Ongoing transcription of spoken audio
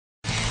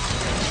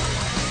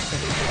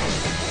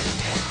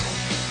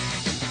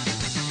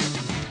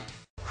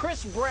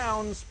Chris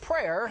Brown's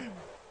prayer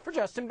for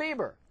Justin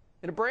Bieber.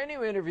 In a brand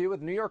new interview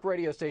with New York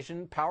radio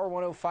station Power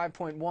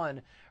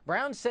 105.1,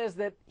 Brown says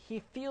that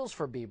he feels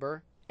for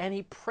Bieber and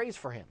he prays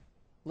for him.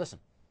 Listen.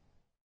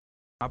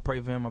 I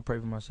pray for him. I pray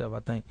for myself. I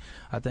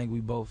think we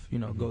both,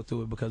 go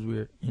through it because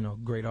we're,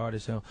 great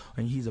artists,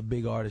 and he's a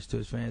big artist to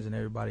his fans and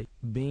everybody.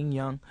 Being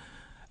young,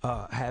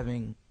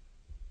 having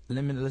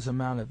limitless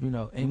amount of,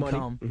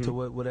 income to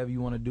whatever you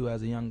want to do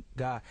as a young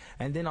guy,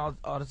 and then all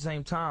at the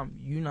same time,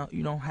 you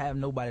don't have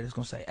nobody that's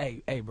gonna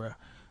say, hey, bro,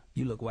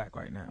 you look whack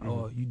right now,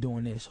 or you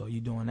doing this, or you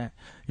doing that.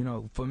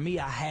 For me,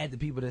 I had the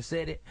people that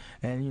said it,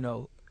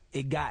 and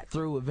it got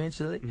through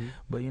eventually.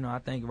 But I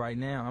think right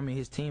now,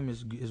 his team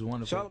is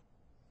wonderful.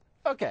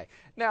 Okay,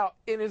 now,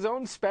 in his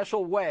own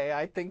special way,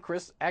 I think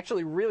Chris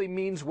actually really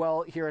means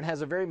well here and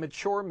has a very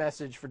mature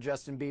message for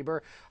Justin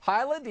Bieber.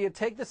 Hyla, do you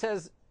take this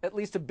as at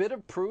least a bit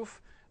of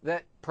proof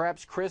that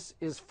perhaps Chris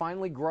is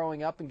finally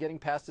growing up and getting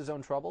past his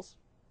own troubles?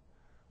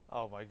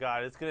 Oh, my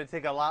God, it's going to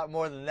take a lot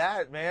more than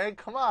that, man.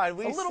 Come on,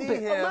 we see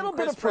him, a little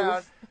bit of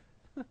Brown. proof.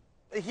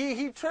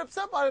 He trips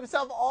up on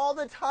himself all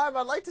the time.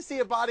 I'd like to see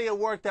a body of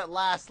work that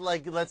lasts,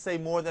 like, let's say,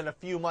 more than a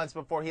few months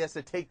before he has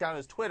to take down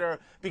his Twitter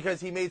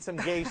because he made some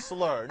gay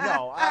slur.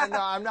 No,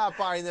 I'm not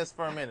buying this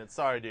for a minute.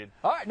 Sorry, dude.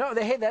 All right, no,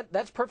 hey,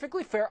 that's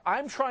perfectly fair.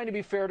 I'm trying to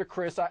be fair to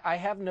Chris. I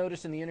have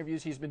noticed in the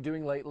interviews he's been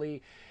doing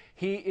lately,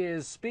 he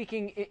is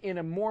speaking in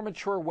a more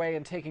mature way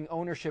and taking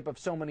ownership of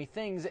so many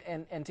things.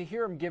 And to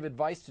hear him give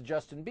advice to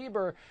Justin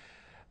Bieber,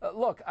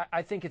 look,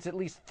 I think it's at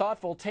least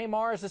thoughtful.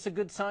 Tamar, is this a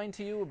good sign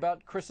to you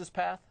about Chris's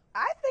path?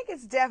 I think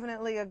it's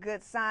definitely a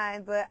good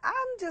sign, but I'm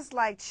just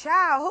like,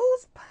 child,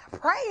 who's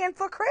praying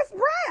for Chris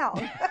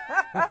Brown?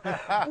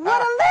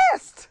 What a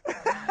list!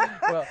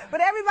 Well,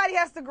 but everybody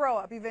has to grow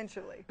up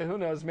eventually. Who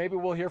knows? Maybe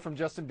we'll hear from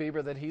Justin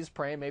Bieber that he's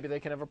praying. Maybe they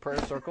can have a prayer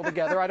circle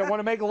together. I don't want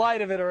to make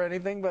light of it or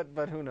anything,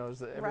 but who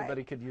knows?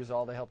 Everybody could use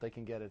all the help they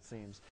can get, it seems.